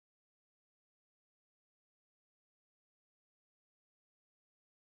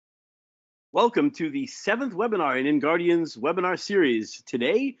Welcome to the 7th webinar in InGuardians webinar series.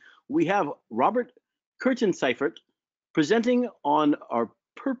 Today, we have Robert CurtinSeufert presenting on our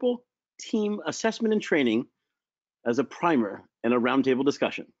Purple Team Assessment and Training as a primer and a roundtable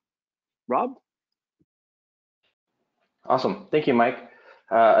discussion. Rob? Awesome, thank you, Mike.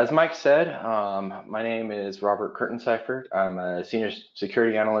 As Mike said, my name is Robert CurtinSeufert. I'm a senior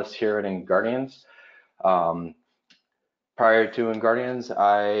security analyst here at InGuardians. Prior to InGuardians,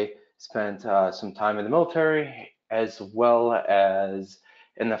 I spent some time in the military as well as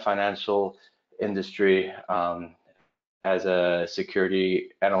in the financial industry as a security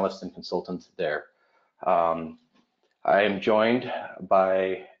analyst and consultant there. I am joined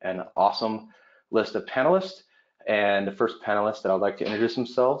by an awesome list of panelists, and the first panelist that I'd like to introduce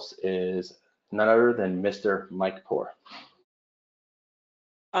themselves is none other than Mr. Mike Poor.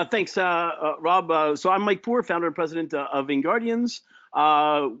 Thanks, Rob. So I'm Mike Poor, founder and president of InGuardians.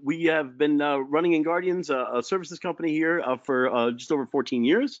 We have been running InGuardians, a services company here for just over 14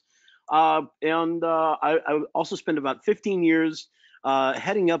 years. I also spent about 15 years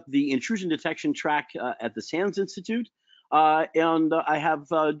heading up the intrusion detection track at the SANS Institute. I have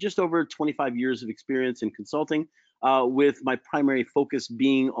just over 25 years of experience in consulting, with my primary focus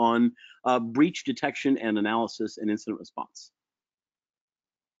being on breach detection and analysis and incident response.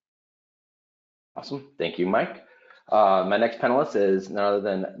 Awesome, thank you, Mike. My next panelist is none other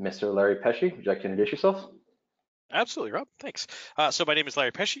than Mr. Larry Pesce. Would you like to introduce yourself? Absolutely, Rob. Thanks. So my name is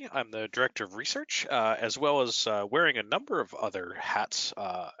Larry Pesce. I'm the Director of Research, as well as wearing a number of other hats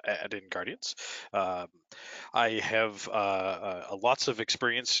at InGuardians. I have lots of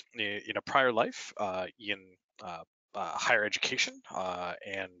experience in a prior life in higher education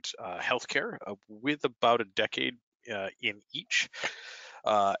and healthcare, with about a decade in each.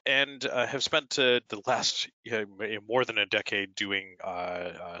 And have spent the last more than a decade doing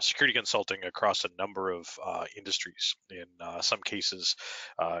security consulting across a number of industries, in some cases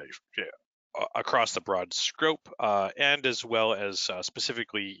across the broad scope, and as well as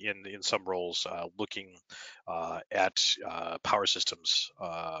specifically in some roles looking at power systems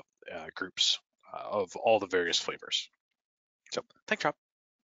groups of all the various flavors. So thanks, Rob.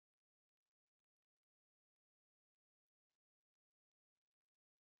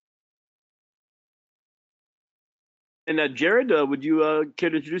 And Jarrod, would you care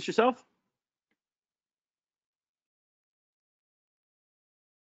to introduce yourself?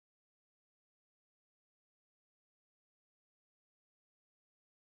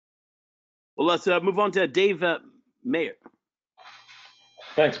 Well, let's move on to Dave Mayer.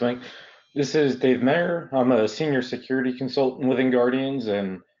 Thanks, Mike. This is Dave Mayer. I'm a senior security consultant with InGuardians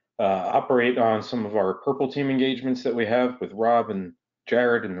and operate on some of our Purple Team engagements that we have with Rob and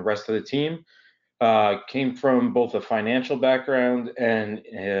Jarrod and the rest of the team. Came from both a financial background and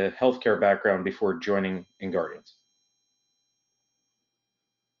a healthcare background before joining InGuardians.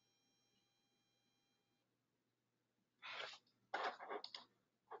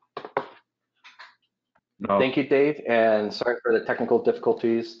 No. Thank you, Dave, and sorry for the technical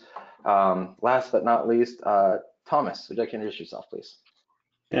difficulties. Last but not least, Thomas, would you like to introduce yourself, please?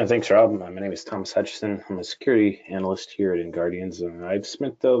 Yeah, thanks, Rob. My name is Thomas Hutchison. I'm a security analyst here at InGuardians, and I've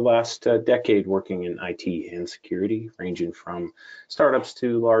spent the last decade working in IT and security, ranging from startups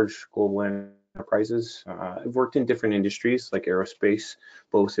to large global enterprises. I've worked in different industries like aerospace,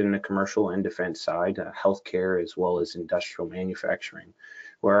 both in the commercial and defense side, healthcare, as well as industrial manufacturing,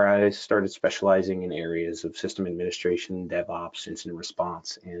 where I started specializing in areas of system administration, DevOps, incident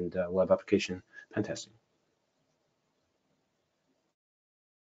response, and web application pen testing.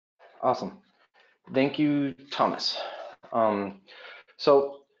 Awesome. Thank you, Thomas.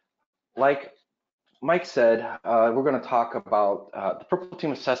 So like Mike said, we're going to talk about the Purple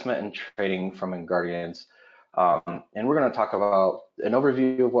Team Assessment and Training from InGuardians. And we're going to talk about an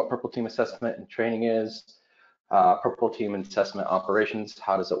overview of what Purple Team Assessment and Training is, Purple Team Assessment Operations,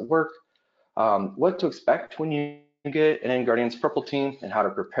 how does it work, what to expect when you get an InGuardians Purple Team and how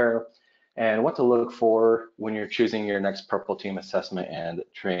to prepare, and what to look for when you're choosing your next Purple Team Assessment and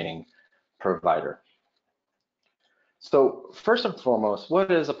Training provider. So first and foremost, what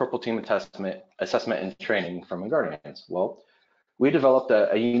is a Purple Team Assessment and Training from InGuardians? Well, we developed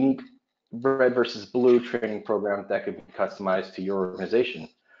a unique red versus blue training program that could be customized to your organization,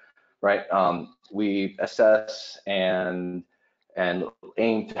 right? We assess and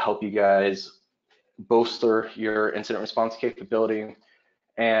aim to help you guys bolster your incident response capability,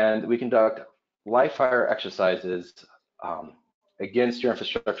 and we conduct live fire exercises against your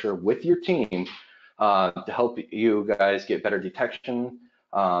infrastructure with your team to help you guys get better detection,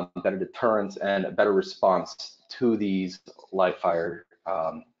 better deterrence, and a better response to these live fire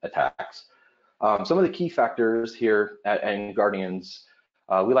attacks. Some of the key factors here at InGuardians,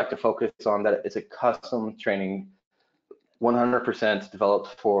 we like to focus on that it's a custom training, 100%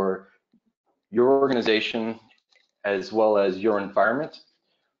 developed for your organization as well as your environment.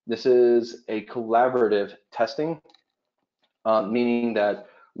 This is a collaborative testing, meaning that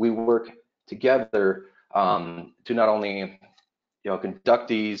we work together to not only conduct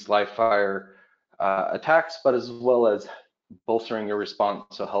these live fire attacks, but as well as bolstering your response,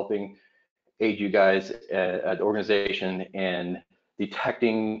 so helping aid you guys at the organization in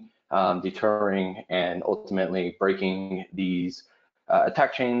detecting, deterring, and ultimately breaking these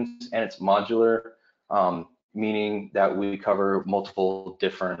attack chains. And it's modular, meaning that we cover multiple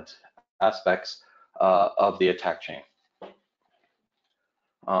different aspects of the attack chain.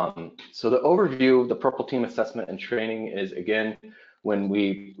 So the overview of the Purple Team assessment and training is, again, when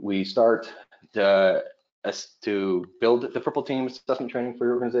we start to build the Purple Team assessment training for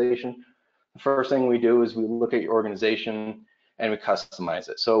your organization, the first thing we do is we look at your organization and we customize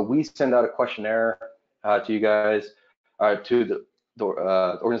it. So we send out a questionnaire to you guys, to the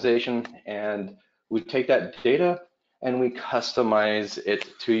organization, and we take that data and we customize it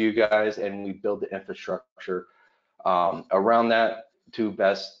to you guys, and we build the infrastructure around that to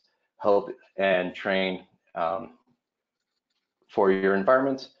best help and train for your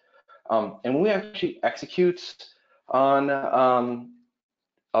environment. And when we actually execute on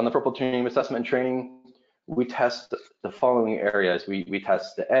the Purple Team assessment and training, we test the following areas. We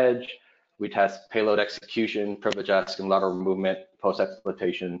test the edge, we test payload execution, privilege ask and lateral movement,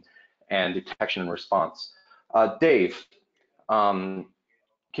 post-exploitation, and detection and response. Dave, can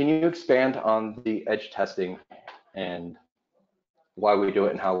you expand on the edge testing and why we do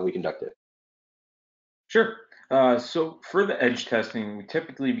it and how we conduct it? Sure. So for the edge testing, we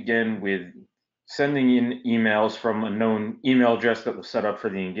typically begin with sending in emails from a known email address that was set up for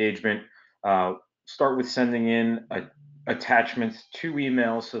the engagement. Start with sending in attachments to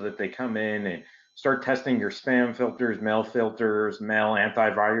emails so that they come in, and start testing your spam filters, mail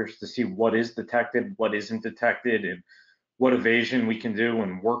antivirus to see what is detected, what isn't detected, and what evasion we can do,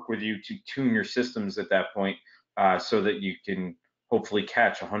 and work with you to tune your systems at that point so that you can hopefully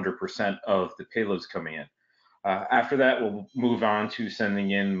catch 100% of the payloads coming in. After that, we'll move on to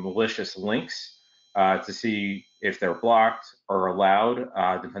sending in malicious links to see if they're blocked or allowed,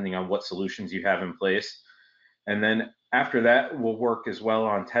 depending on what solutions you have in place. And then after that, we'll work as well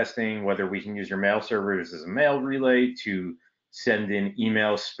on testing whether we can use your mail servers as a mail relay to send in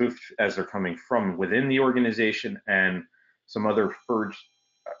emails spoofed as they're coming from within the organization, and some other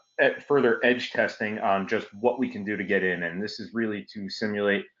further edge testing on just what we can do to get in. And this is really to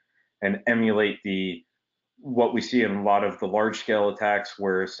simulate and emulate what we see in a lot of the large scale attacks,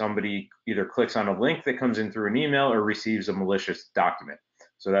 where somebody either clicks on a link that comes in through an email or receives a malicious document.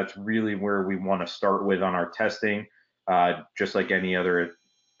 So that's really where we want to start with on our testing, just like any other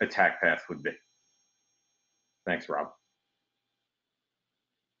attack path would be. Thanks, Rob.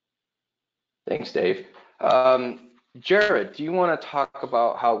 Thanks, Dave. Jarrod, do you want to talk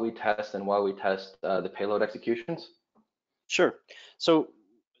about how we test and why we test the payload executions? Sure. So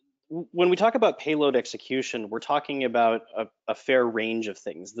when we talk about payload execution, we're talking about a fair range of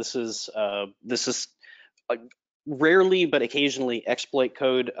things. This is rarely but occasionally exploit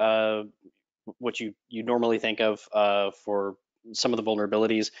code, what you normally think of for some of the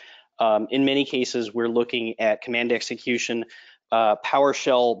vulnerabilities. In many cases, we're looking at command execution,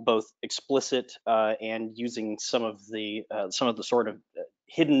 PowerShell, both explicit and using some of the sort of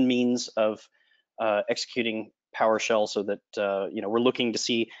hidden means of executing PowerShell, so that we're looking to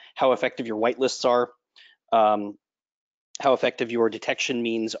see how effective your whitelists are, how effective your detection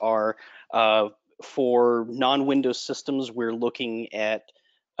means are. For non-Windows systems, we're looking at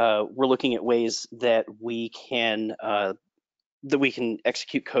ways that we can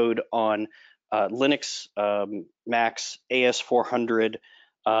execute code on Linux, Macs, AS400,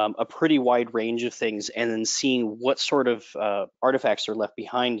 a pretty wide range of things, and then seeing what sort of artifacts are left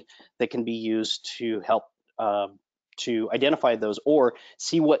behind that can be used to help to identify those, or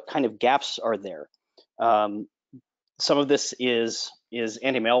see what kind of gaps are there. Some of this is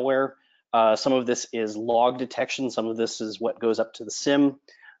anti-malware. Some of this is log detection. Some of this is what goes up to the SIM.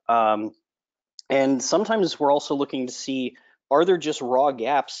 And sometimes we're also looking to see, are there just raw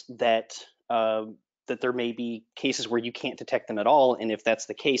gaps that there may be cases where you can't detect them at all? And if that's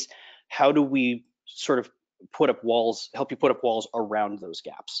the case, how do we sort of help you put up walls around those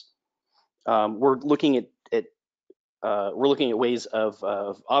gaps? We're looking at ways of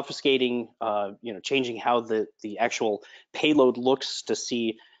obfuscating, changing how the actual payload looks to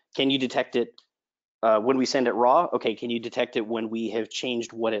see, can you detect it when we send it raw? Okay, can you detect it when we have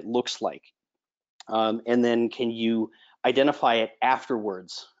changed what it looks like? And then can you identify it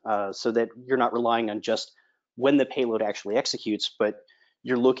afterwards so that you're not relying on just when the payload actually executes, but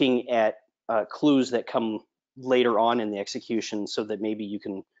you're looking at clues that come later on in the execution so that maybe you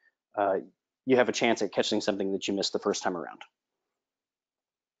can you have a chance at catching something that you missed the first time around.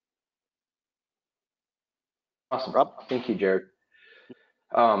 Awesome. Rob? Thank you, Jarrod.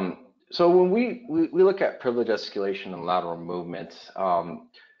 So when we look at privilege escalation and lateral movement,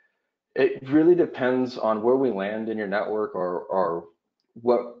 it really depends on where we land in your network or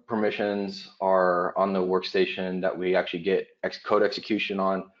what permissions are on the workstation that we actually get code execution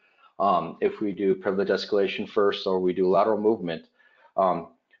on. If we do privilege escalation first or we do lateral movement.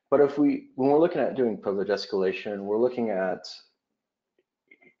 But when we're looking at doing privilege escalation, we're looking at,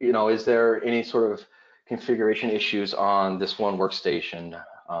 is there any sort of configuration issues on this one workstation?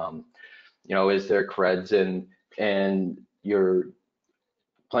 Is there creds and your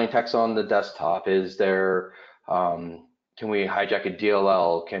plain text on the desktop? Is there, can we hijack a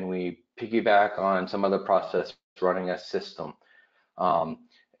DLL? Can we piggyback on some other process running a system?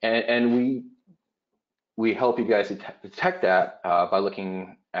 And we help you guys detect that by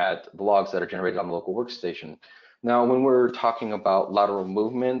looking at the logs that are generated on the local workstation. Now, when we're talking about lateral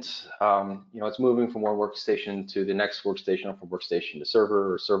movement, it's moving from one workstation to the next workstation, or from workstation to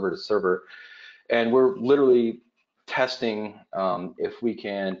server, or server to server. And we're literally testing if we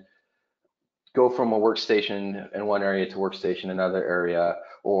can go from a workstation in one area to workstation in another area,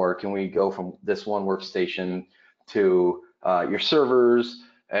 or can we go from this one workstation to your servers,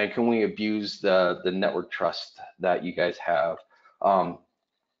 and can we abuse the network trust that you guys have?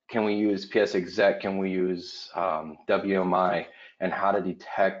 Can we use PS exec? Can we use WMI? And how to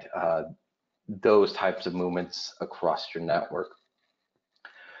detect those types of movements across your network?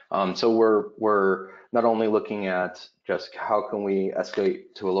 So we're not only looking at just how can we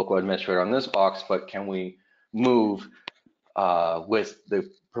escalate to a local administrator on this box, but can we move with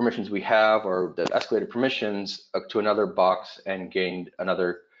the permissions we have, or the escalated permissions, to another box and gain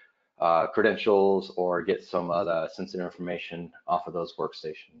another credentials, or get some of the sensitive information off of those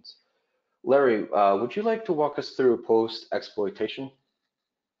workstations. Larry, would you like to walk us through post-exploitation?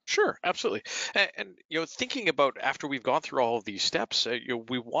 Sure, absolutely. And thinking about after we've gone through all of these steps,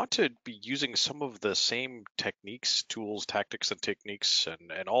 we want to be using some of the same techniques, tools, tactics, and techniques,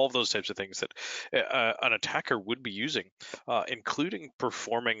 and all of those types of things that an attacker would be using, including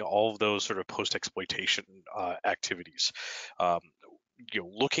performing all of those sort of post-exploitation activities.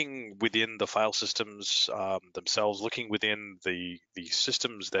 Looking within the file systems themselves, looking within the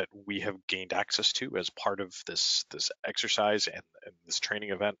systems that we have gained access to as part of this exercise and this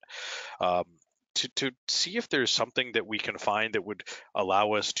training event, to see if there's something that we can find that would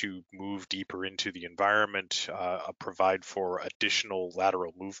allow us to move deeper into the environment, provide for additional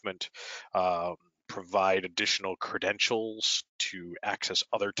lateral movement, provide additional credentials to access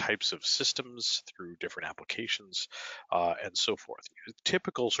other types of systems through different applications, and so forth.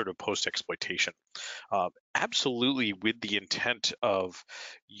 Typical sort of post-exploitation, absolutely with the intent of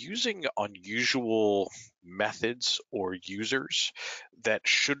using unusual methods or users that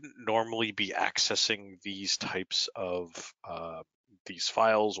shouldn't normally be accessing these types of these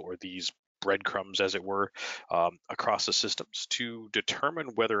files or these breadcrumbs, as it were, across the systems, to determine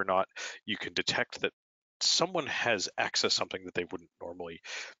whether or not you can detect that someone has accessed something that they wouldn't normally,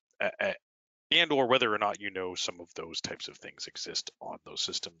 and or whether or not some of those types of things exist on those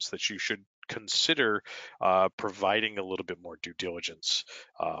systems that you should consider providing a little bit more due diligence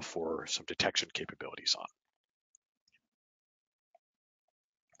for some detection capabilities on.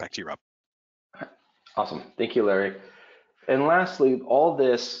 Back to you, Rob. Awesome. Thank you, Larry. And lastly, all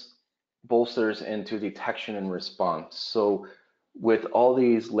this bolsters into detection and response. So with all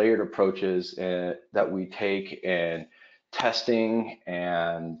these layered approaches that we take in testing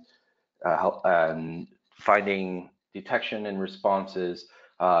and finding detection and responses,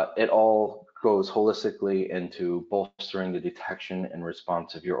 it all goes holistically into bolstering the detection and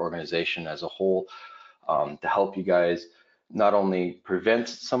response of your organization as a whole, to help you guys not only prevent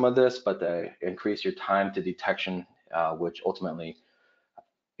some of this, but to increase your time to detection, which ultimately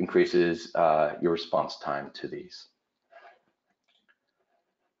increases your response time to these.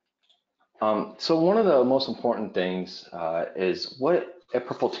 So one of the most important things is what a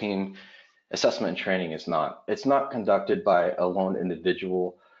purple team assessment and training is not. It's not conducted by a lone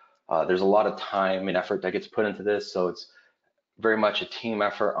individual. There's a lot of time and effort that gets put into this, so it's very much a team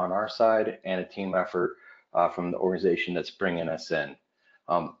effort on our side and a team effort from the organization that's bringing us in.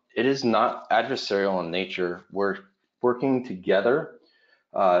 It is not adversarial in nature. We're working together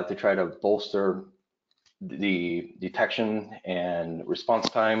to try to bolster the detection and response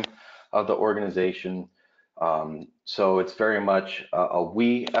time of the organization. So it's very much a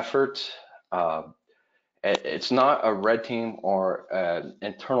we effort. It's not a red team or an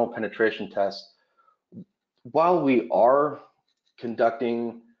internal penetration test. While we are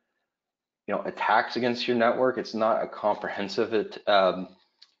conducting, attacks against your network, it's not a comprehensive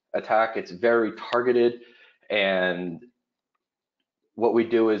attack. It's very targeted, and what we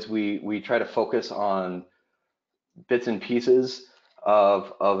do is we try to focus on bits and pieces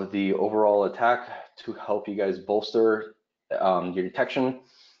of the overall attack to help you guys bolster your detection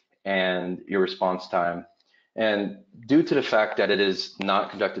and your response time. And due to the fact that it is not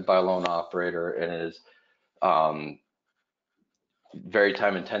conducted by a lone operator and it is very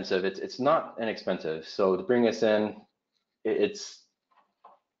time intensive, it's not inexpensive. So to bring us in, it's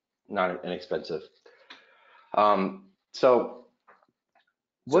not inexpensive. So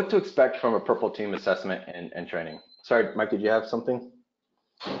what to expect from a purple team assessment and training? Sorry, Mike, did you have something?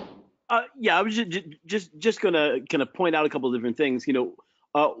 Yeah, I was just gonna kind of point out a couple of different things.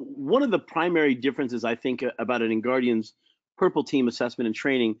 One of the primary differences I think about an InGuardians purple team assessment and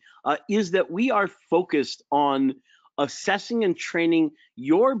training is that we are focused on assessing and training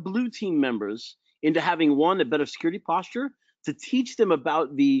your blue team members into having, one, a better security posture, to teach them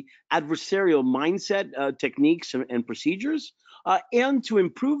about the adversarial mindset, techniques, and procedures, and to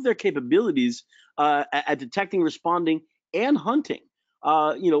improve their capabilities at detecting, responding, and hunting.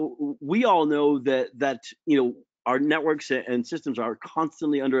 We all know that our networks and systems are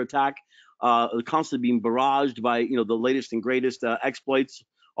constantly under attack, constantly being barraged by the latest and greatest exploits,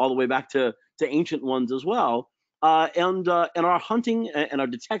 all the way back to ancient ones as well. And our hunting and our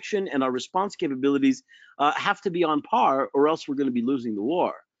detection and our response capabilities have to be on par, or else we're going to be losing the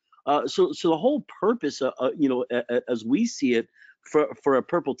war. So the whole purpose, as we see it, for a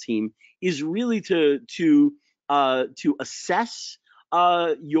purple team, is really to assess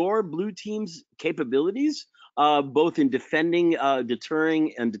your blue team's capabilities, both in defending,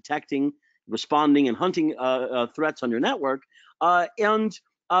 deterring, and detecting, responding, and hunting threats on your network, and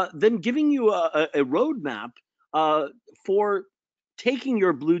then giving you a roadmap for taking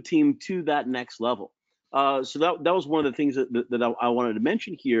your blue team to that next level. So that was one of the things that I wanted to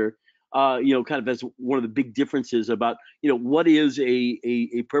mention here. Kind of as one of the big differences about what is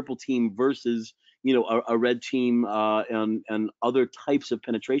a purple team versus a red team and other types of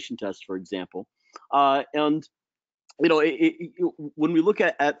penetration tests, for example. And when we look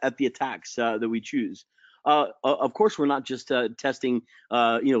at the attacks that we choose, of course we're not just testing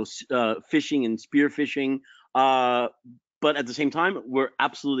phishing and spear phishing, but at the same time we're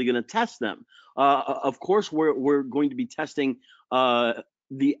absolutely going to test them. Of course we're going to be testing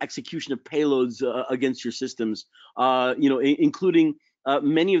the execution of payloads against your systems, including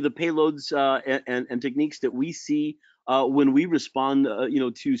many of the payloads and techniques that we see when we respond,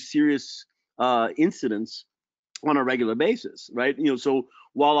 to serious incidents on a regular basis, right? So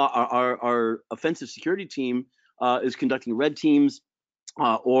while our offensive security team is conducting red teams,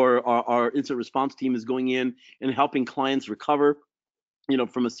 or our incident response team is going in and helping clients recover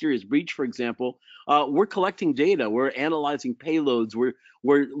from a serious breach, for example, we're collecting data, we're analyzing payloads,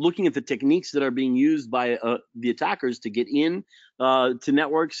 we're looking at the techniques that are being used by the attackers to get in to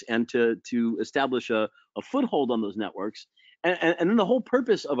networks and to establish a foothold on those networks. And then the whole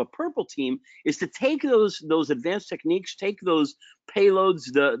purpose of a purple team is to take those advanced techniques, take those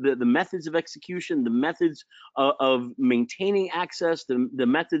payloads, the methods of execution, the methods of maintaining access, the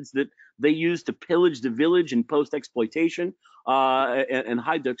methods that they use to pillage the village and post-exploitation and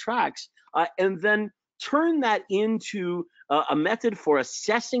hide their tracks, and then turn that into a method for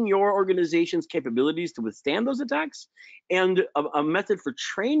assessing your organization's capabilities to withstand those attacks, and a method for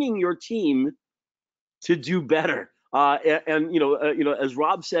training your team to do better. As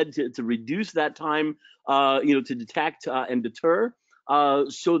Rob said, to reduce that time, to detect and deter,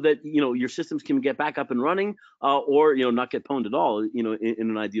 so that your systems can get back up and running, or not get pwned at all. In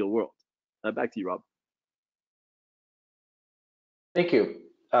an ideal world. Back to you, Rob. Thank you.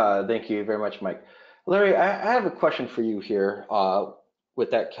 Thank you very much, Mike. Larry, I have a question for you here.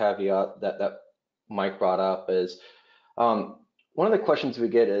 With that caveat that Mike brought up is. One of the questions we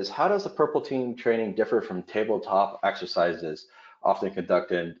get is, how does the purple team training differ from tabletop exercises often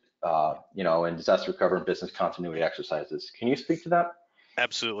conducted, in disaster recovery and business continuity exercises? Can you speak to that?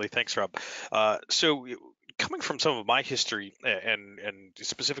 Absolutely. Thanks, Rob. So coming from some of my history and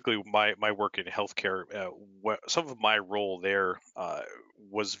specifically my work in healthcare, some of my role there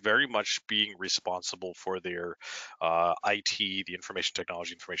was very much being responsible for their IT, the information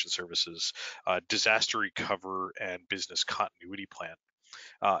technology, information services, disaster recovery, and business continuity plan.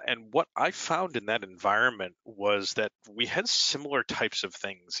 And what I found in that environment was that we had similar types of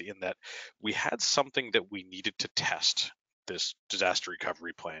things in that we had something that we needed to test, this disaster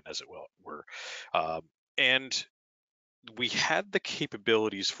recovery plan, as it were. And we had the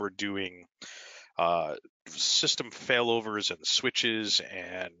capabilities for doing system failovers and switches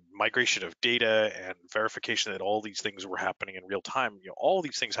and migration of data and verification that all these things were happening in real time. All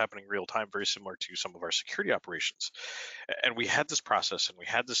these things happening in real time, very similar to some of our security operations. And we had this process and we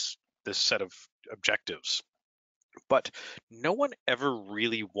had this set of objectives, but no one ever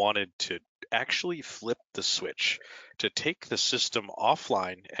really wanted to actually flip the switch to take the system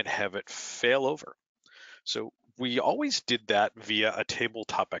offline and have it fail over. So we always did that via a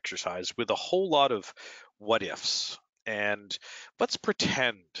tabletop exercise with a whole lot of what ifs. And let's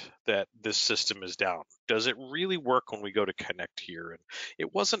pretend that this system is down. Does it really work when we go to connect here? And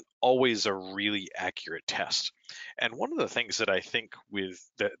it wasn't always a really accurate test. And one of the things that I think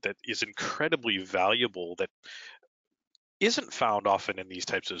that is incredibly valuable that isn't found often in these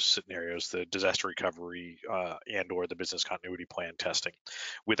types of scenarios, the disaster recovery and or the business continuity plan testing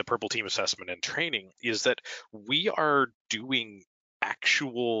with a purple team assessment and training, is that we are doing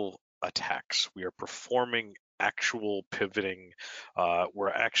actual attacks. We are performing actual pivoting.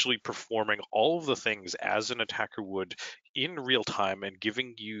 We're actually performing all of the things as an attacker would in real time and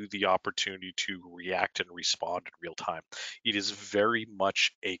giving you the opportunity to react and respond in real time. It is very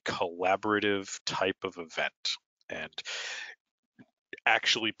much a collaborative type of event and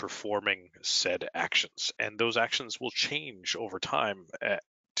actually performing said actions. And those actions will change over time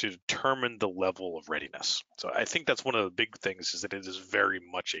to determine the level of readiness. So I think that's one of the big things, is that it is very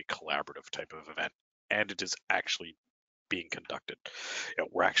much a collaborative type of event, and it is actually being conducted.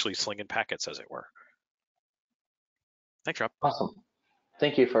 We're actually slinging packets, as it were. Thanks, Rob. Awesome.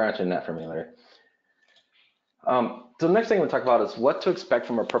 Thank you for answering that for me, Larry. So the next thing we'll talk about is what to expect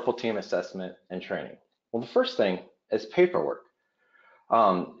from a purple team assessment and training. Well, the first thing is paperwork.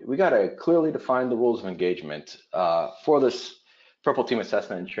 We got to clearly define the rules of engagement for this purple team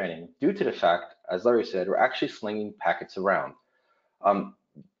assessment and training, due to the fact, as Larry said, we're actually slinging packets around.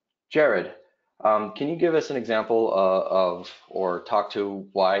 Jarrod, can you give us an example of, or talk to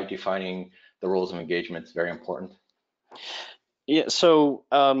why defining the rules of engagement is very important? Yeah, so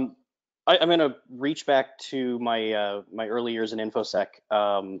I'm going to reach back to my my early years in InfoSec.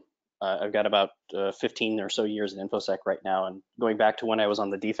 I've got about 15 or so years in InfoSec right now, and going back to when I was on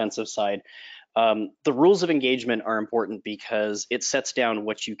the defensive side, the rules of engagement are important because it sets down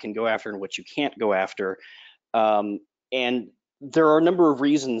what you can go after and what you can't go after. And there are a number of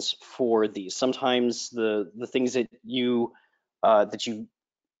reasons for these. Sometimes the things that you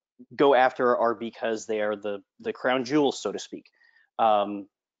go after are because they are the crown jewels, so to speak.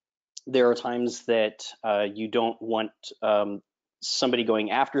 There are times that you don't want somebody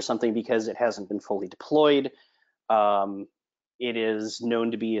going after something because it hasn't been fully deployed. It is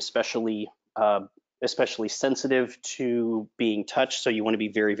known to be especially sensitive to being touched, so you want to be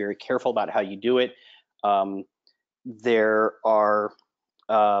very, very careful about how you do it. There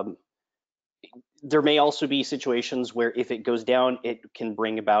may also be situations where if it goes down, it can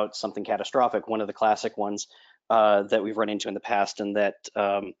bring about something catastrophic. One of the classic ones that we've run into in the past, and that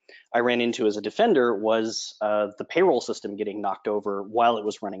I ran into as a defender, was the payroll system getting knocked over while it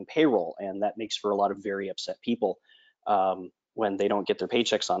was running payroll, and that makes for a lot of very upset people when they don't get their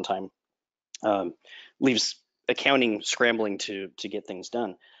paychecks on time. Leaves accounting scrambling to get things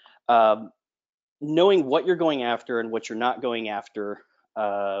done. Knowing what you're going after and what you're not going after,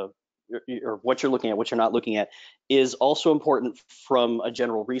 or what you're looking at, what you're not looking at, is also important from a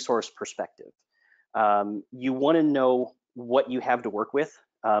general resource perspective. You want to know what you have to work with.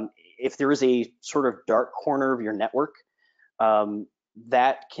 If there is a sort of dark corner of your network,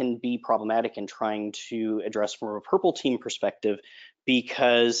 that can be problematic in trying to address from a purple team perspective,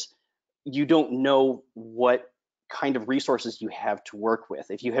 because you don't know what kind of resources you have to work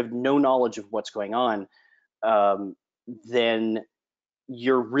with. If you have no knowledge of what's going on, then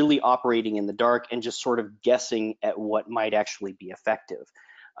you're really operating in the dark and just sort of guessing at what might actually be effective.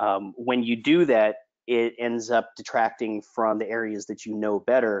 When you do that, it ends up detracting from the areas that you know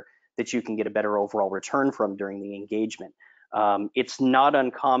better, that you can get a better overall return from during the engagement. It's not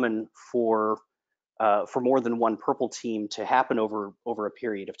uncommon for more than one purple team to happen over a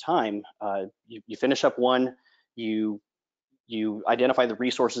period of time. You finish up one, you identify the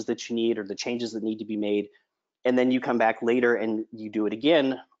resources that you need or the changes that need to be made, and then you come back later and you do it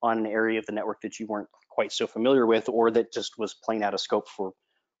again on an area of the network that you weren't quite so familiar with, or that just was plain out of scope for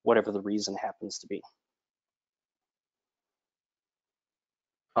whatever the reason happens to be.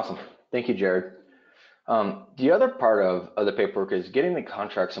 Awesome. Thank you, Jarrod. The other part of the paperwork is getting the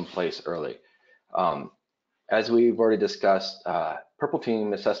contracts in place early. As we've already discussed, Purple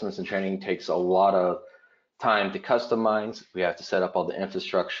Team assessments and training takes a lot of time to customize. We have to set up all the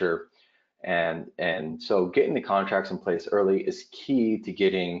infrastructure, and so getting the contracts in place early is key to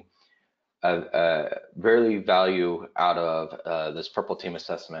getting a very value out of this Purple Team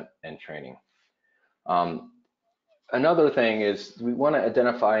assessment and training. Another thing is we want to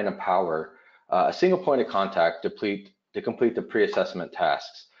identify and empower a single point of contact to complete the pre-assessment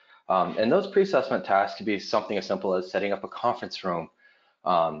tasks. And those pre-assessment tasks can be something as simple as setting up a conference room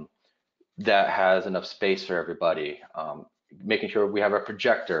that has enough space for everybody, making sure we have a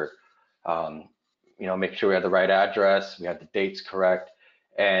projector, making sure we have the right address, we have the dates correct,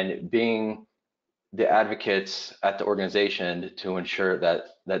 and being the advocates at the organization to ensure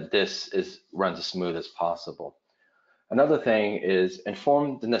that this runs as smooth as possible. Another thing is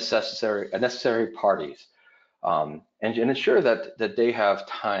inform the necessary parties and ensure that they have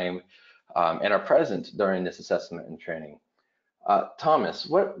time and are present during this assessment and training. Thomas,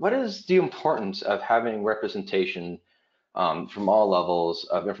 what is the importance of having representation from all levels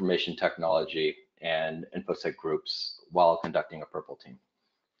of information technology and InfoSec groups while conducting a Purple Team?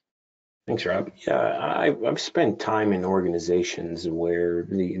 Thanks, Rob. Yeah, I've spent time in organizations where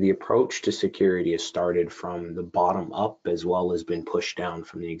the approach to security has started from the bottom up as well as been pushed down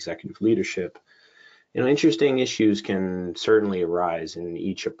from the executive leadership. Interesting issues can certainly arise in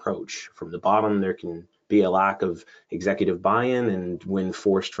each approach. From the bottom, there can be a lack of executive buy-in, and when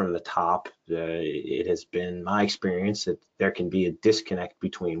forced from the top, it has been my experience that there can be a disconnect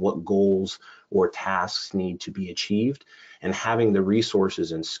between what goals or tasks need to be achieved and having the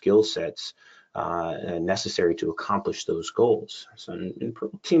resources and skill sets necessary to accomplish those goals. So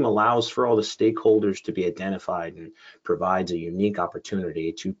Purple Team allows for all the stakeholders to be identified and provides a unique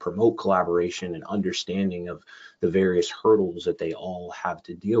opportunity to promote collaboration and understanding of the various hurdles that they all have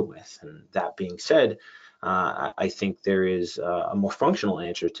to deal with. And that being said, I think there is a more functional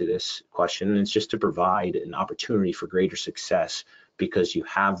answer to this question, and it's just to provide an opportunity for greater success because you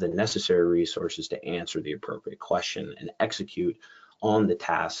have the necessary resources to answer the appropriate question and execute on the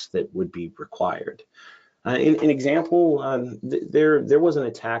tasks that would be required. In example, there was an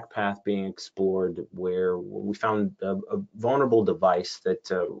attack path being explored where we found a vulnerable device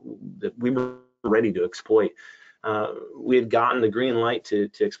that we were ready to exploit. We had gotten the green light to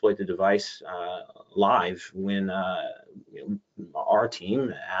exploit the device live when our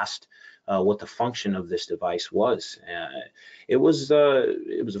team asked what the function of this device was. It was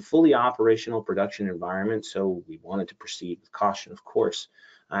a fully operational production environment, so we wanted to proceed with caution, of course.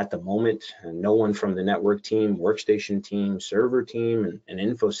 At the moment, no one from the network team, workstation team, server team, and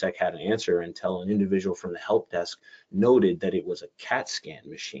InfoSec had an answer until an individual from the help desk noted that it was a CAT scan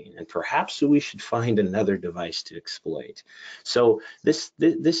machine, and perhaps we should find another device to exploit. So this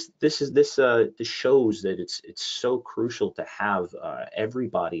shows that it's so crucial to have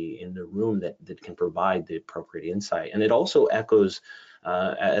everybody in the room that can provide the appropriate insight, and it also echoes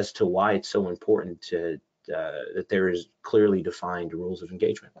as to why it's so important that there is clearly defined rules of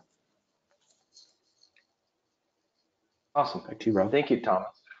engagement. Awesome. Back to you, Rob. Thank you,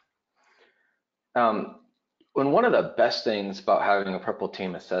 Thomas. When one of the best things about having a Purple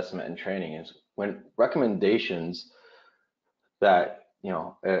Team assessment and training is when recommendations that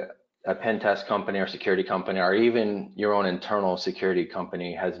a pen test company or security company or even your own internal security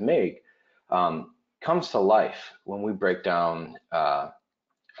company has made comes to life when we break down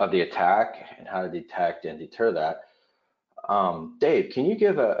of the attack and how to detect and deter that. Dave, can you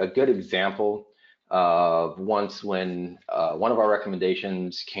give a good example of once when one of our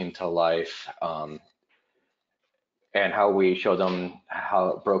recommendations came to life and how we showed them how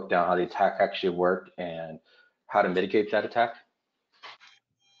it broke down, how the attack actually worked and how to mitigate that attack?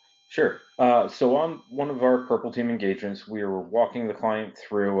 Sure. So on one of our Purple Team engagements, we were walking the client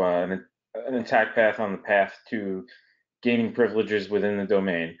through an attack path on the path to gaining privileges within the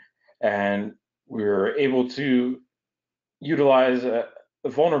domain. And we were able to utilize a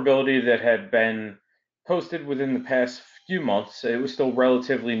vulnerability that had been posted within the past few months. It was still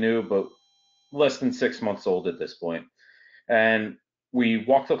relatively new, but less than 6 months old at this point. And we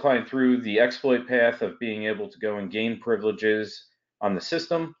walked the client through the exploit path of being able to go and gain privileges on the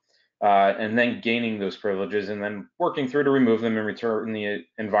system, and then gaining those privileges and then working through to remove them and return the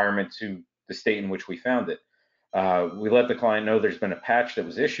environment to the state in which we found it. We let the client know there's been a patch that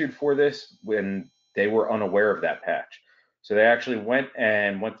was issued for this when they were unaware of that patch. So they actually went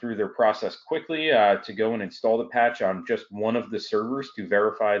through their process quickly to go and install the patch on just one of the servers to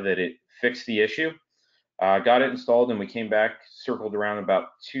verify that it fixed the issue. Got it installed, and we came back, circled around about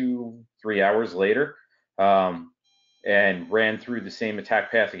 2-3 hours later and ran through the same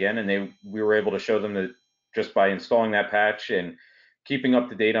attack path again. And we were able to show them that just by installing that patch and keeping up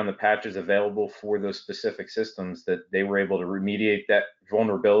to date on the patches available for those specific systems, that they were able to remediate that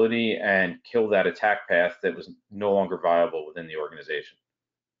vulnerability and kill that attack path that was no longer viable within the organization.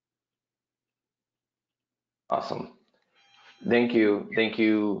 Awesome. Thank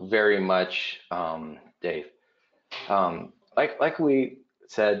you very much, Dave. Like we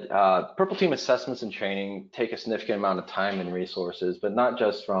said, Purple Team assessments and training take a significant amount of time and resources, but not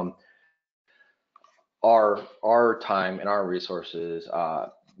just from our time and our resources,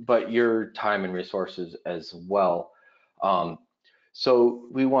 but your time and resources as well. So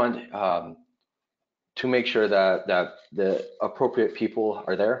we want to make sure that the appropriate people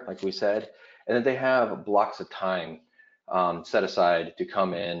are there, like we said, and that they have blocks of time set aside to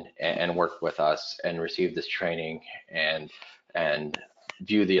come in and work with us and receive this training and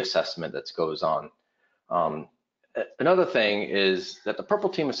view the assessment that goes on. Another thing is that the Purple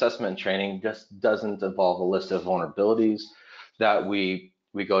Team assessment and training just doesn't involve a list of vulnerabilities that we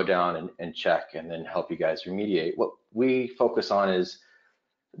go down and check and then help you guys remediate. What we focus on is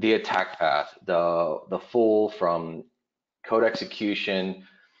the attack path, the full from code execution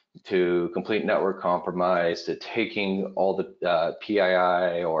to complete network compromise to taking all the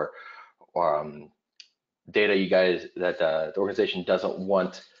PII or data you guys that the organization doesn't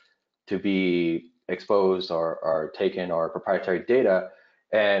want to be exposed or taken, or proprietary data,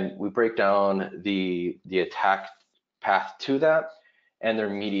 and we break down the attack path to that and their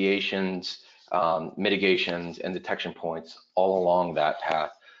mediations, mitigations, and detection points all along that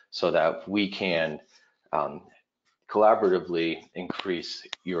path, so that we can collaboratively increase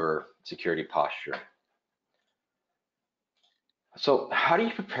your security posture. So how do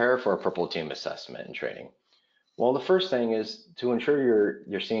you prepare for a Purple Team assessment and training? Well, the first thing is to ensure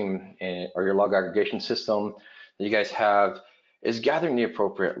your SIEM or your log aggregation system that you guys have is gathering the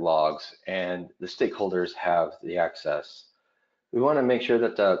appropriate logs and the stakeholders have the access. We want to make sure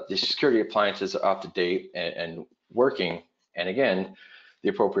that the security appliances are up to date and working, and again, the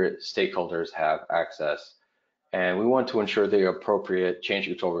appropriate stakeholders have access. And we want to ensure the appropriate change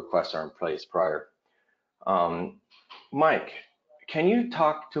control requests are in place prior. Mike, can you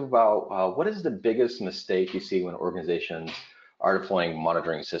talk about what is the biggest mistake you see when organizations are deploying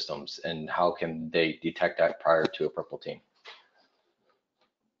monitoring systems, and how can they detect that prior to a Purple Team?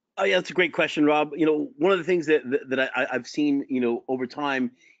 Oh yeah, that's a great question, Rob. One of the things that I've seen, over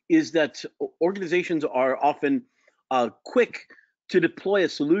time is that organizations are often quick to deploy a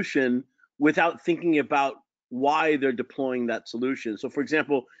solution without thinking about why they're deploying that solution. So, for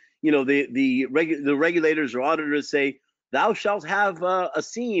example, the regulators or auditors say, "Thou shalt have a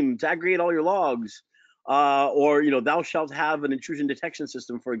SIEM to aggregate all your logs," or "Thou shalt have an intrusion detection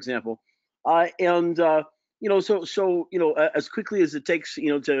system," for example, as quickly as it takes,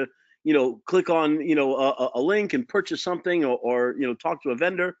 to click on a link and purchase something, or talk to a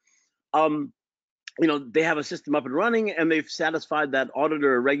vendor, they have a system up and running and they've satisfied that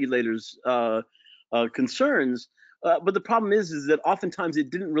auditor or regulator's concerns. But the problem is that oftentimes it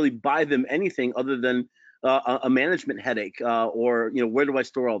didn't really buy them anything other than a management headache, or where do I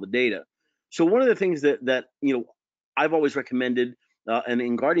store all the data? So one of the things that I've always recommended, and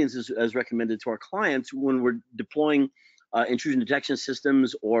InGuardians has recommended to our clients when we're deploying intrusion detection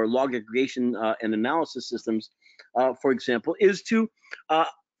systems or log aggregation and analysis systems, for example, is to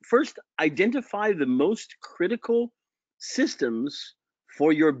first identify the most critical systems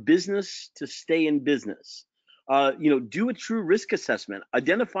for your business to stay in business. Do a true risk assessment.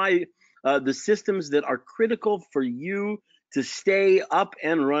 Identify the systems that are critical for you to stay up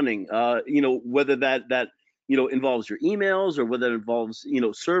and running. Whether that involves your emails, or whether it involves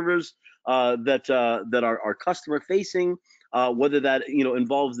servers that are customer facing, whether that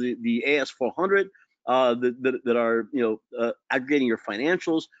involves the AS400 that are aggregating your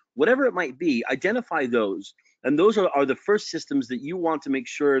financials, whatever it might be. Identify those, and those are the first systems that you want to make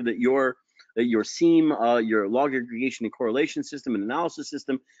sure that your SIEM, your log aggregation and correlation system and analysis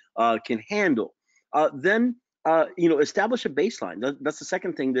system can handle. Then establish a baseline. That's the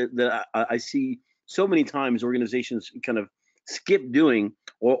second thing that I see so many times organizations kind of skip doing,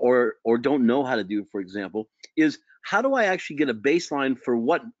 or don't know how to do, for example, is how do I actually get a baseline for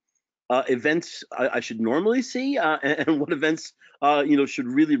what events I should normally see, and what events should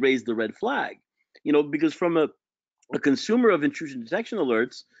really raise the red flag? Because from a consumer of intrusion detection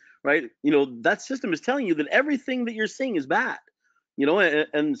alerts, right, that system is telling you that everything that you're seeing is bad,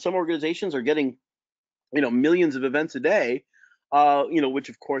 and some organizations are getting millions of events a day, which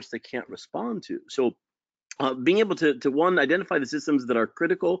of course they can't respond to. So being able to one, identify the systems that are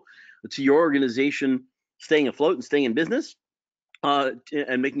critical to your organization staying afloat and staying in business,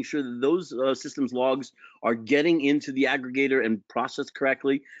 and making sure that those systems logs are getting into the aggregator and processed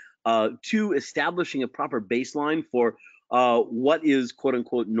correctly, to establishing a proper baseline for what is quote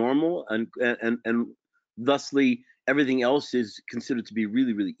unquote normal, and thusly everything else is considered to be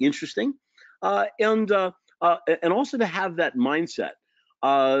really, really interesting, and also to have that mindset.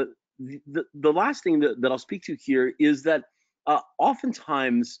 The last thing that I'll speak to here is that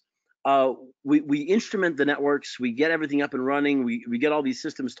oftentimes we instrument the networks, we get everything up and running, we get all these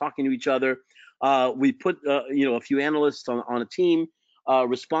systems talking to each other, we put a few analysts on a team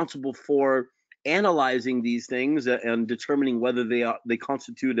responsible for analyzing these things and determining whether they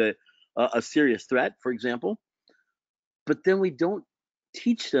constitute a serious threat, for example. But then we don't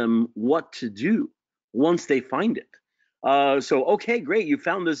teach them what to do once they find it. So, okay, great, you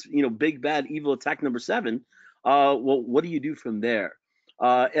found this, big bad evil attack number 7. Well, what do you do from there?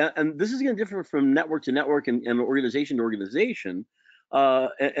 And this is going to differ from network to network and organization to organization.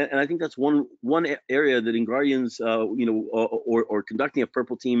 And I think that's one area that InGuardians, or conducting a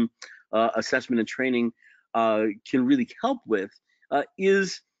purple team assessment and training can really help with,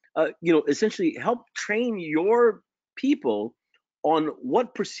 is essentially help train your people on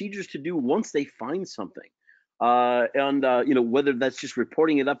what procedures to do once they find something. And whether that's just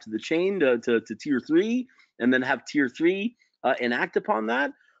reporting it up to the chain to tier 3, and then have tier 3 enact upon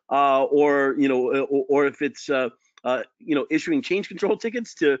that, or if it's issuing change control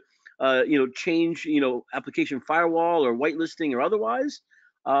tickets to change application firewall or whitelisting or otherwise,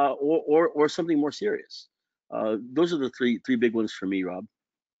 or something more serious. Those are the three big ones for me, Rob.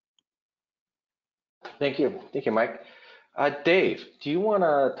 Thank you, Mike. Dave, do you want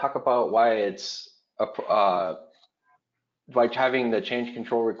to talk about why it's like having the change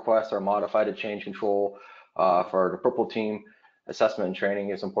control request or modified change control for the purple team assessment and training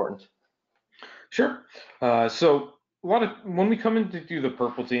is important? Sure. So when we come in to do the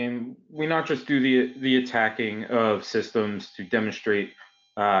purple team, we not just do the attacking of systems to demonstrate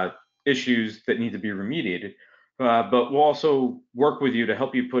issues that need to be remediated, but we'll also work with you to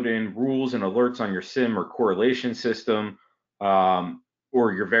help you put in rules and alerts on your SIM or correlation system,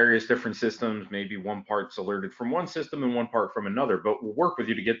 or your various different systems. Maybe one part's alerted from one system and one part from another, but we'll work with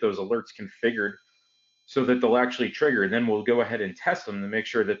you to get those alerts configured so that they'll actually trigger. And then we'll go ahead and test them to make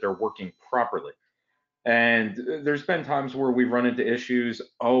sure that they're working properly. And there's been times where we run into issues.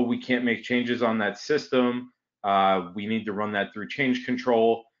 Oh, we can't make changes on that system. We need to run that through change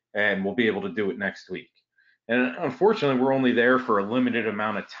control, and we'll be able to do it next week. And unfortunately, we're only there for a limited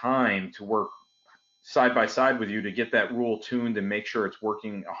amount of time to work side by side with you to get that rule tuned and make sure it's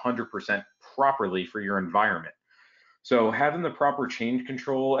working 100% properly for your environment. So having the proper change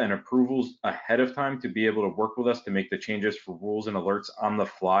control and approvals ahead of time to be able to work with us to make the changes for rules and alerts on the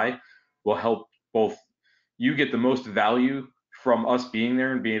fly will help both you get the most value from us being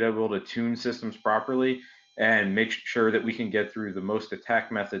there and being able to tune systems properly, and make sure that we can get through the most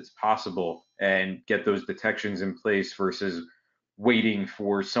attack methods possible and get those detections in place versus waiting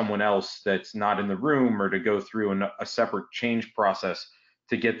for someone else that's not in the room or to go through a separate change process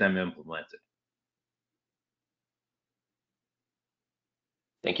to get them implemented.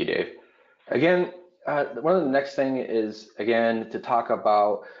 Thank you, Dave. Again, one of the next thing is, again, to talk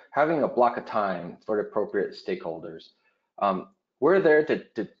about having a block of time for the appropriate stakeholders. We're there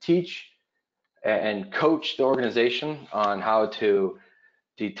to teach and coach the organization on how to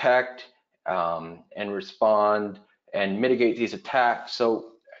detect and respond and mitigate these attacks.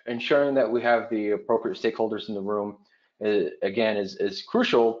 So ensuring that we have the appropriate stakeholders in the room, again, is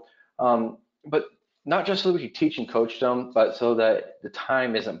crucial, but not just so we can teach and coach them, but so that the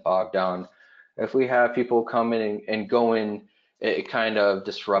time isn't bogged down. If we have people come in and go in, it kind of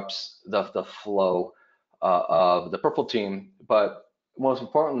disrupts the flow of the purple team. But most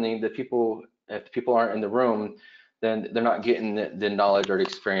importantly, if the people aren't in the room, then they're not getting the knowledge or the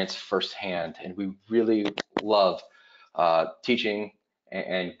experience firsthand. And we really love teaching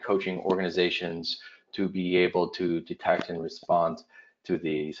and coaching organizations to be able to detect and respond to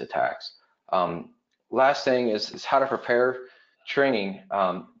these attacks. Last thing is how to prepare training.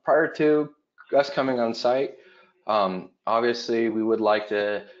 Prior to us coming on site, obviously we would like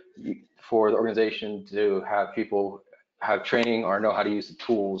for the organization to have people have training or know how to use the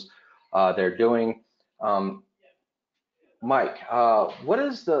tools they're doing. Mike, what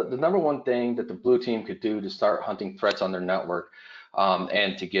is the number one thing that the blue team could do to start hunting threats on their network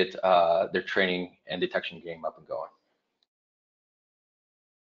and to get their training and detection game up and going?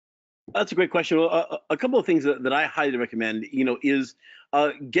 That's a great question. Well, a couple of things that I highly recommend, is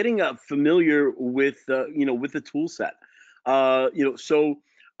getting familiar with, with the tool set. So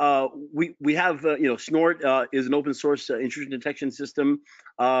we have Snort is an open source intrusion detection system.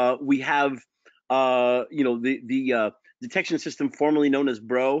 We have the detection system formerly known as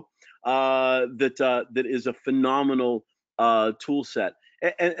Bro that is a phenomenal tool set,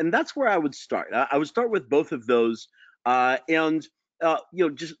 and that's where I would start. I would start with both of those, and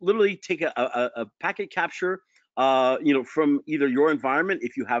just literally take a packet capture from either your environment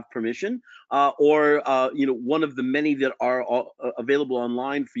if you have permission, or one of the many that are available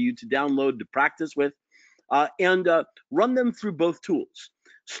online for you to download to practice with, and run them through both tools.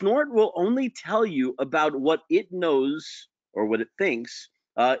 Snort will only tell you about what it knows or what it thinks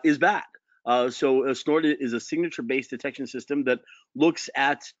is bad. So Snort is a signature-based detection system that looks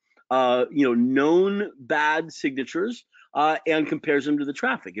at known bad signatures and compares them to the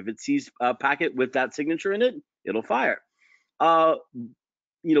traffic. If it sees a packet with that signature in it, it'll fire. Bro,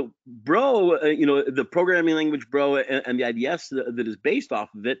 the programming language Bro and the IDS that is based off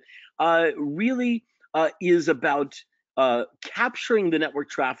of it really is about capturing the network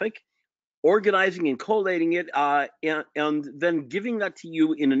traffic, organizing and collating it, and then giving that to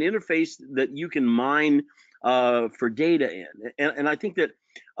you in an interface that you can mine for data in. And I think that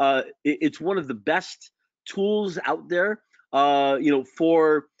it's one of the best tools out there,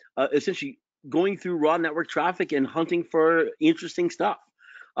 for essentially going through raw network traffic and hunting for interesting stuff.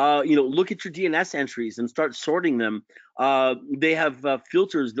 Look at your DNS entries and start sorting them. They have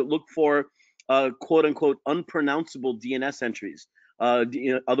filters that look for quote unquote unpronounceable DNS entries.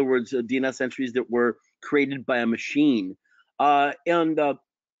 In other words, DNS entries that were created by a machine. This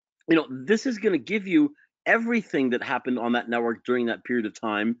is going to give you everything that happened on that network during that period of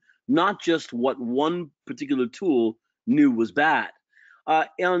time, not just what one particular tool knew was bad.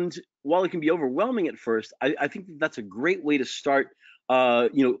 And while it can be overwhelming at first, I think that's a great way to start,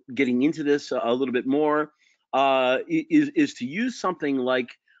 getting into this a little bit more, is to use something like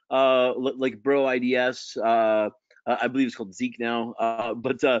Bro IDS. I believe it's called Zeek now,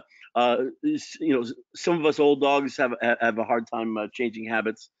 but some of us old dogs have a hard time changing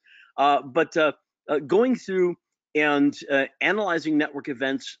habits. But going through and analyzing network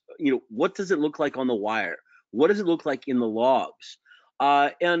events, what does it look like on the wire? What does it look like in the logs?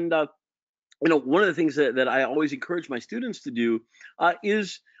 And one of the things that I always encourage my students to do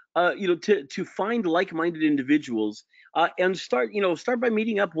is to find like-minded individuals and start by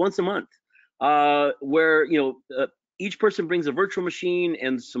meeting up once a month, where each person brings a virtual machine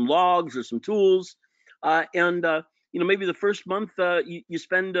and some logs or some tools, and maybe the first month you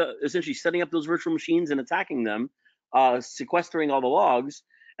spend essentially setting up those virtual machines and attacking them, sequestering all the logs,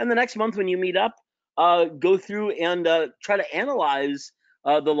 and the next month when you meet up, go through and try to analyze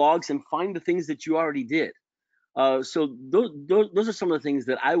the logs and find the things that you already did. So those are some of the things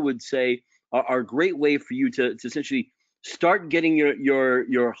that I would say are a great way for you to essentially start getting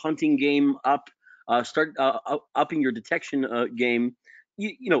your hunting game up, start upping your detection game.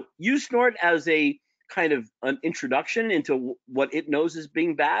 Use Snort as a kind of an introduction into what it knows as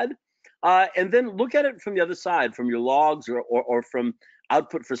being bad, and then look at it from the other side, from your logs or from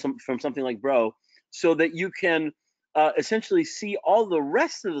output from something like Bro, so that you can essentially see all the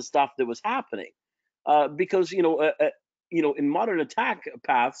rest of the stuff that was happening. Because in modern attack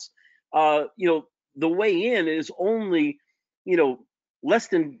paths, the way in is only less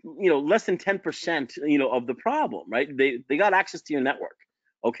than 10% of the problem, right? They got access to your network.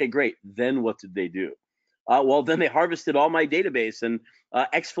 Okay, great. Then what did they do? Well, then they harvested all my database and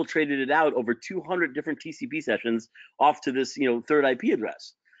exfiltrated it out over 200 different TCP sessions off to this third IP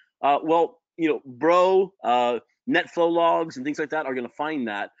address. Bro, NetFlow logs and things like that are going to find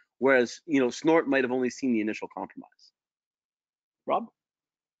that, whereas Snort might have only seen the initial compromise. Rob?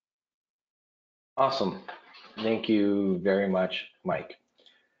 Awesome. Thank you very much, Mike.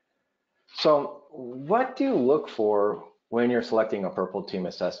 So what do you look for when you're selecting a purple team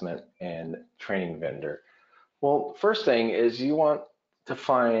assessment and training vendor? Well, first thing is you want to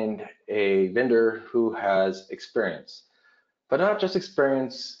find a vendor who has experience, but not just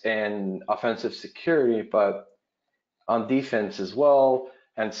experience in offensive security, but on defense as well,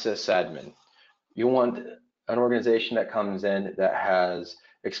 and sysadmin. You want an organization that comes in that has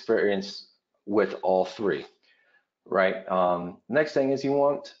experience with all three, right? Next thing is you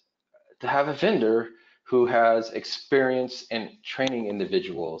want to have a vendor who has experience in training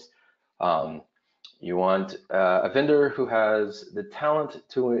individuals. You want a vendor who has the talent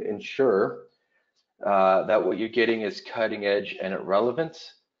to ensure that what you're getting is cutting edge and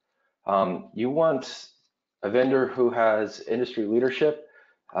relevant. You want a vendor who has industry leadership,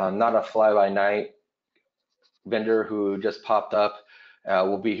 not a fly-by-night vendor who just popped up,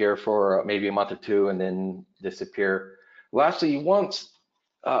 will be here for maybe a month or two and then disappear. Lastly, you want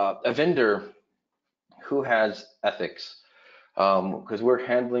a vendor who has ethics, because we're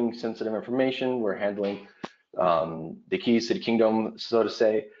handling sensitive information, we're handling the keys to the kingdom, so to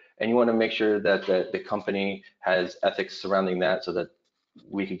say, and you want to make sure that the company has ethics surrounding that so that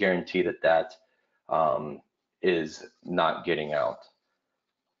we can guarantee that that is not getting out.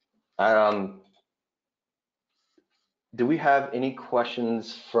 Do we have any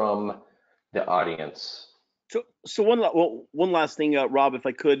questions from the audience? So one last thing, Rob, if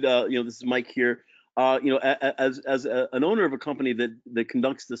I could, this is Mike here. As an owner of a company that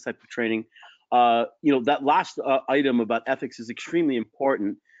conducts this type of training, that last item about ethics is extremely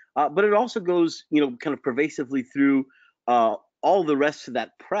important. But it also goes, kind of pervasively through all the rest of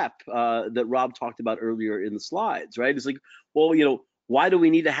that prep that Rob talked about earlier in the slides, right? It's like, well, why do we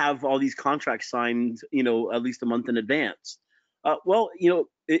need to have all these contracts signed, at least a month in advance?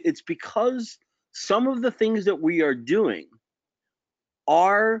 It's because some of the things that we are doing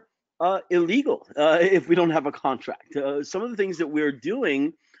are illegal if we don't have a contract. Some of the things that we're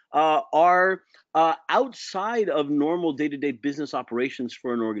doing are outside of normal day-to-day business operations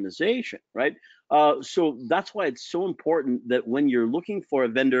for an organization, right? So that's why it's so important that when you're looking for a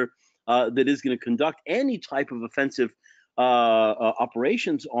vendor that is going to conduct any type of offensive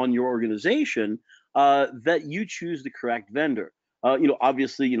operations on your organization, that you choose the correct vendor.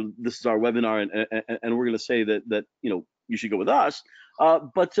 Obviously, this is our webinar, and we're going to say that you should go with us.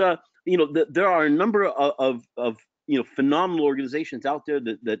 But there are a number of phenomenal organizations out there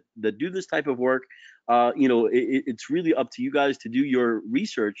that do this type of work. It's really up to you guys to do your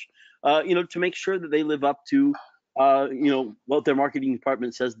research, to make sure that they live up to what their marketing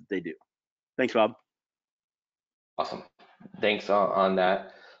department says that they do. Thanks, Rob. Awesome. Thanks on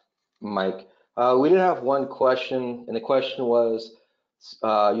that, Mike. We did have one question, and the question was,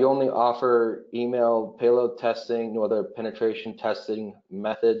 you only offer email payload testing, no other penetration testing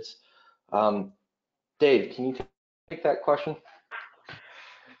methods. Dave, can you take that question?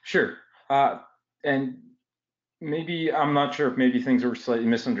 Sure. And maybe, I'm not sure if maybe things were slightly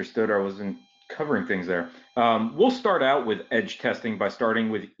misunderstood or I wasn't covering things there. We'll start out with edge testing by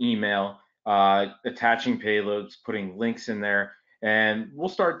starting with email, attaching payloads, putting links in there, and we'll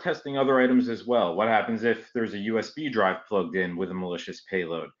start testing other items as well. What happens if there's a USB drive plugged in with a malicious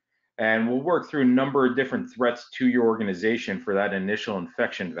payload? And we'll work through a number of different threats to your organization for that initial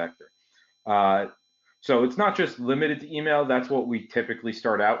infection vector. So it's not just limited to email. That's what we typically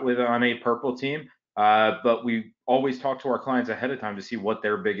start out with on a purple team. But we always talk to our clients ahead of time to see what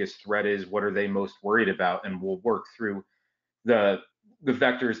their biggest threat is, what are they most worried about, and we'll work through the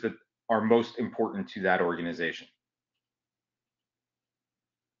vectors that are most important to that organization.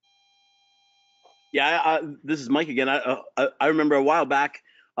 Yeah, this is Mike again. I remember a while back,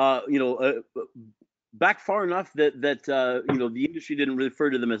 back far enough that the industry didn't refer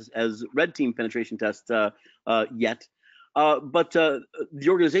to them as red team penetration tests yet. But the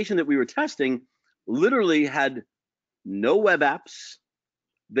organization that we were testing literally had no web apps.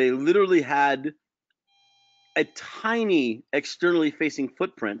 They literally had a tiny externally facing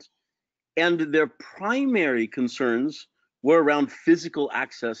footprint, and their primary concerns were around physical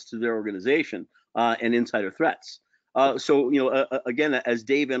access to their organization and insider threats. So, again, as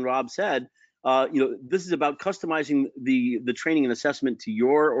Dave and Rob said, this is about customizing the training and assessment to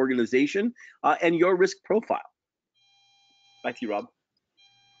your organization and your risk profile. Back to you, Rob.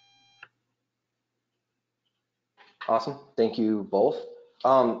 Awesome. Thank you both.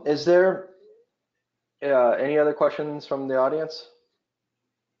 Is there any other questions from the audience?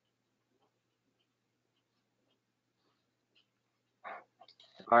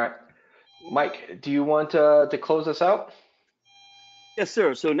 All right. Mike, do you want to close us out? Yes,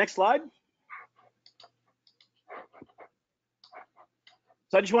 sir. So next slide.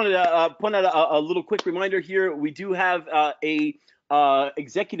 So I just wanted to point out a little quick reminder here. We do have a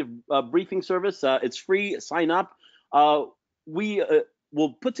executive briefing service. It's free. Sign up. We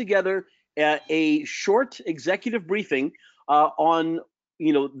will put together a short executive briefing on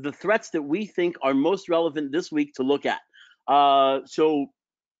the threats that we think are most relevant this week to look at.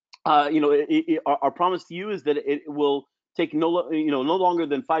 Our promise to you is that it will take no longer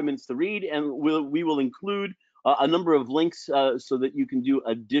than 5 minutes to read, and we will include a number of links so that you can do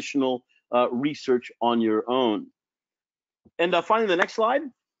additional research on your own. And finally, the next slide.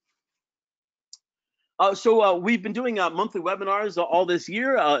 So we've been doing monthly webinars all this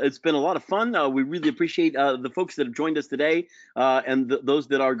year. It's been a lot of fun. We really appreciate the folks that have joined us today and those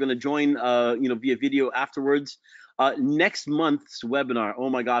that are going to join via video afterwards. Next month's webinar, oh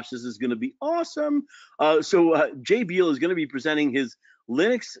my gosh, this is going to be awesome. So Jay Beal is going to be presenting his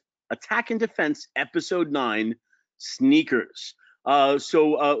Linux Attack and Defense Episode 9, Sneakers.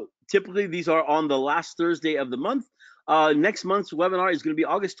 Typically these are on the last Thursday of the month. Next month's webinar is going to be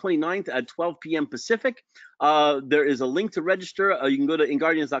August 29th at 12 p.m. Pacific. There is a link to register. You can go to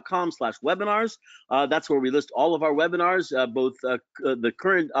inguardians.com/webinars. That's where we list all of our webinars, both the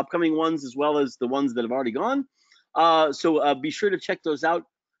current upcoming ones as well as the ones that have already gone. So be sure to check those out.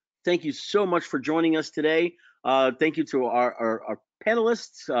 Thank you so much for joining us today. Thank you to our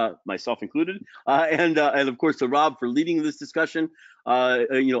panelists, myself included, and of course to Rob for leading this discussion. I've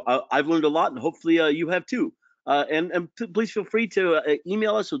learned a lot, and hopefully you have too. And please feel free to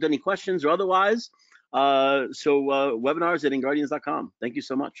email us with any questions or otherwise. Webinars at InGuardians.com. Thank you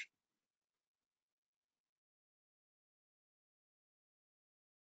so much.